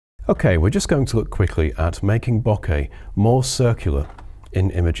Okay, we're just going to look quickly at making bokeh more circular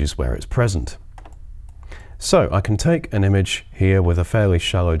in images where it's present. So I can take an image here with a fairly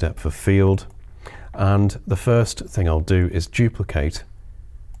shallow depth of field, and the first thing I'll do is duplicate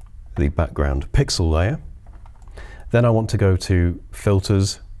the background pixel layer. Then I want to go to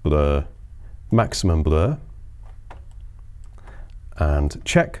Filters, Blur, Maximum Blur, and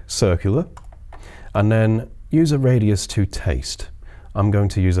check Circular, and then use a radius to taste. I'm going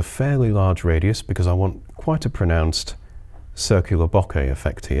to use a fairly large radius because I want quite a pronounced circular bokeh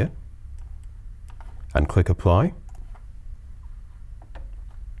effect here. And click Apply.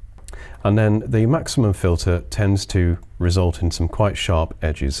 And then the maximum filter tends to result in some quite sharp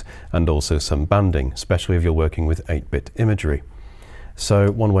edges and also some banding, especially if you're working with 8-bit imagery.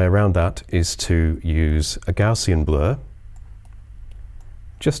 So one way around that is to use a Gaussian blur,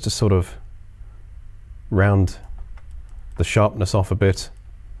 just to sort of round the sharpness off a bit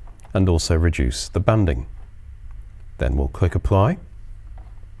and also reduce the banding. Then we'll click Apply.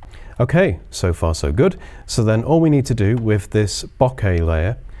 Okay, so far so good. So then all we need to do with this bokeh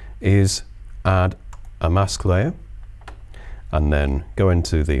layer is add a mask layer, and then go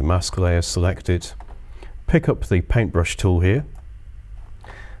into the mask layer, select it, pick up the paintbrush tool here,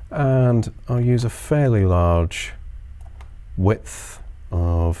 and I'll use a fairly large width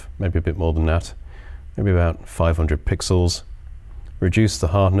of maybe a bit more than that, maybe about 500 pixels. Reduce the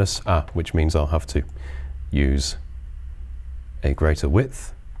hardness, which means I'll have to use a greater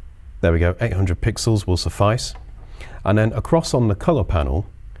width. There we go, 800 pixels will suffice. And then across on the color panel,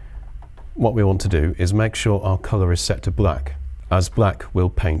 what we want to do is make sure our color is set to black, as black will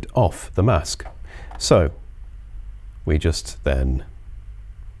paint off the mask. So we just then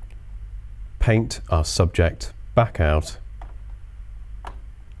paint our subject back out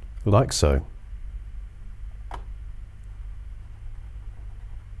like so.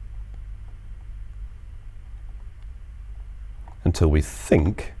 Until we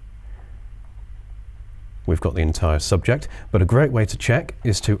think we've got the entire subject. But a great way to check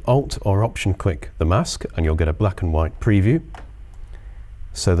is to Alt or Option click the mask and you'll get a black and white preview.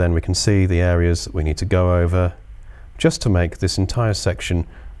 So then we can see the areas that we need to go over just to make this entire section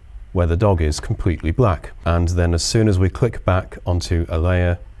where the dog is completely black. And then as soon as we click back onto a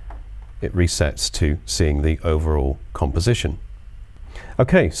layer, it resets to seeing the overall composition.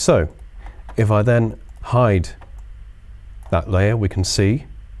 Okay, so if I then hide that layer, we can see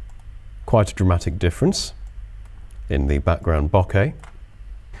quite a dramatic difference in the background bokeh.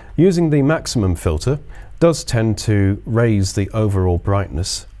 Using the maximum filter does tend to raise the overall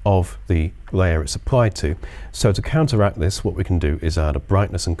brightness of the layer it's applied to. So to counteract this, what we can do is add a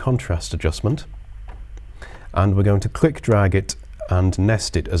brightness and contrast adjustment, and we're going to click drag it and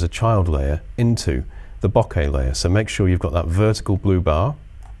nest it as a child layer into the bokeh layer. So make sure you've got that vertical blue bar,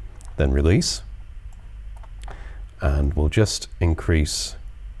 then release, and we'll just increase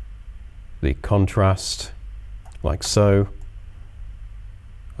the contrast like so,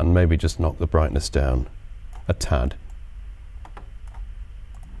 and maybe just knock the brightness down a tad.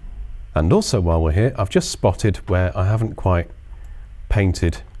 And also while we're here, I've just spotted where I haven't quite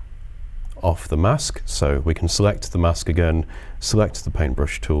painted off the mask, so we can select the mask again, select the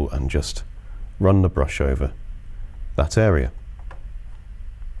paintbrush tool and just run the brush over that area.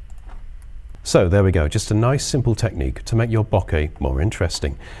 So there we go, just a nice simple technique to make your bokeh more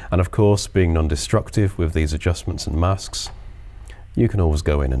interesting. And of course, being non-destructive with these adjustments and masks, you can always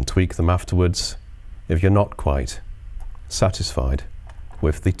go in and tweak them afterwards if you're not quite satisfied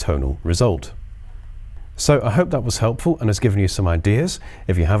with the tonal result. So I hope that was helpful and has given you some ideas.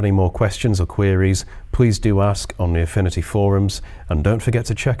 If you have any more questions or queries, please do ask on the Affinity forums, and don't forget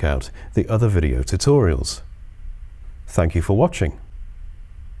to check out the other video tutorials. Thank you for watching.